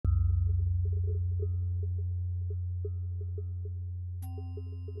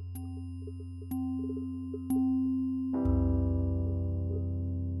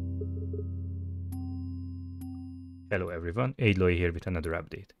Hello everyone, Aidloy here with another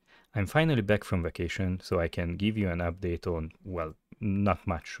update. I'm finally back from vacation, so I can give you an update on, well, not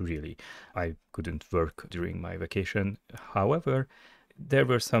much really. I couldn't work during my vacation. However, there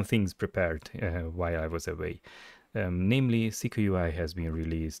were some things prepared while I was away. Namely, CQUI has been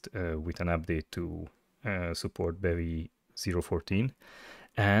released with an update to support bevy 0.14.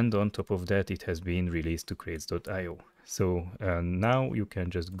 And on top of that, it has been released to crates.io. So now you can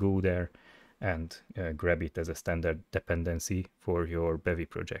just go there and grab it as a standard dependency for your bevy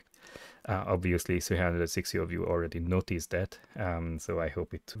project. Obviously, 360 of you already noticed that, so I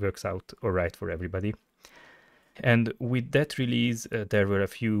hope it works out all right for everybody. And with that release, there were a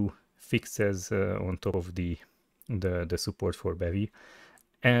few fixes on top of the support for bevy.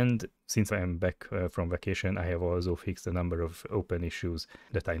 And since I am back from vacation, I have also fixed a number of open issues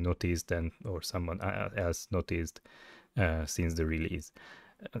that I noticed or someone else noticed since the release.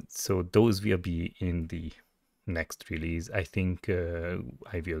 So those will be in the next release. I think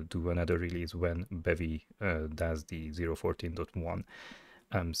I will do another release when bevy does the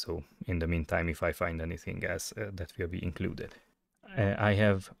 0.14.1. So in the meantime, if I find anything else, that will be included. I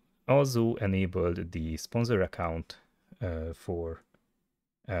have also enabled the sponsor account for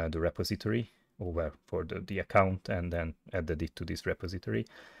the repository, or for the account, and then added it to this repository.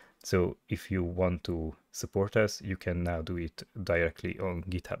 So if you want to support us, you can now do it directly on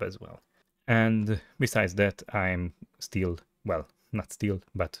GitHub as well. And besides that, I'm still, well, not still,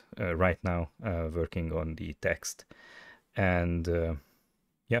 but right now working on the text. And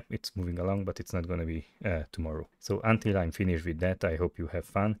yeah, it's moving along, but it's not going to be tomorrow. So until I'm finished with that, I hope you have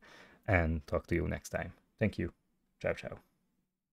fun and talk to you next time. Thank you. Ciao, ciao.